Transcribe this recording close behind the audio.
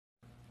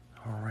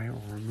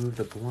remove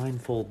the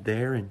blindfold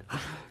there and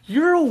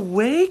you're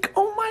awake?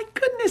 Oh my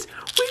goodness.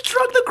 We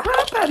drugged the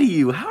crap out of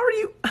you. How are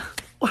you?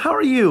 How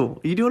are you?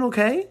 Are you doing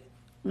okay?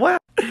 Wow.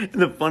 And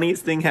the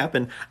funniest thing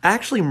happened. I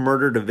actually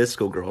murdered a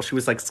Visco girl. She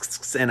was like,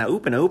 and I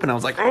open. I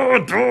was like,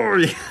 oh,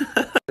 Dory.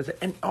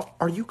 And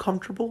are you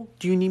comfortable?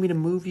 Do you need me to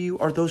move you?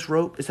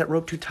 Is that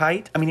rope too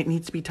tight? I mean, it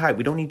needs to be tight.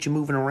 We don't need you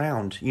moving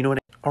around. You know what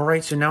I mean? All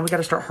right, so now we got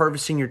to start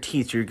harvesting your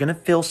teeth. So you're going to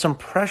feel some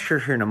pressure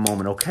here in a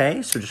moment,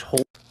 okay? So just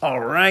hold. All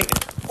right.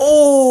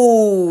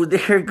 Oh,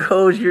 there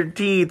goes your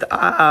teeth.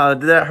 Ah,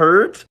 did that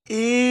hurt?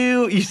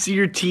 Ew, you see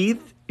your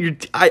teeth? To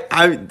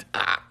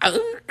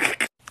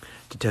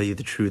tell you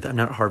the truth, I'm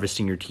not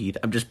harvesting your teeth.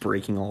 I'm just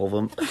breaking all of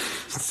them.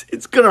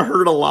 It's going to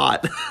hurt a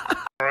lot.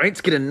 All right,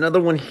 let's get another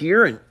one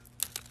here. And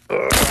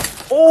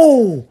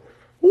oh,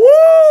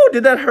 whoa,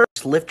 did that hurt?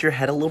 Just lift your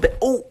head a little bit.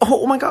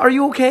 Oh my God, are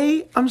you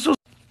okay? I'm so...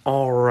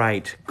 All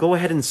right, go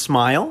ahead and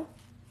smile.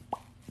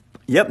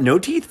 Yep, no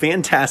teeth.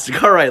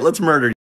 Fantastic. All right, let's murder you.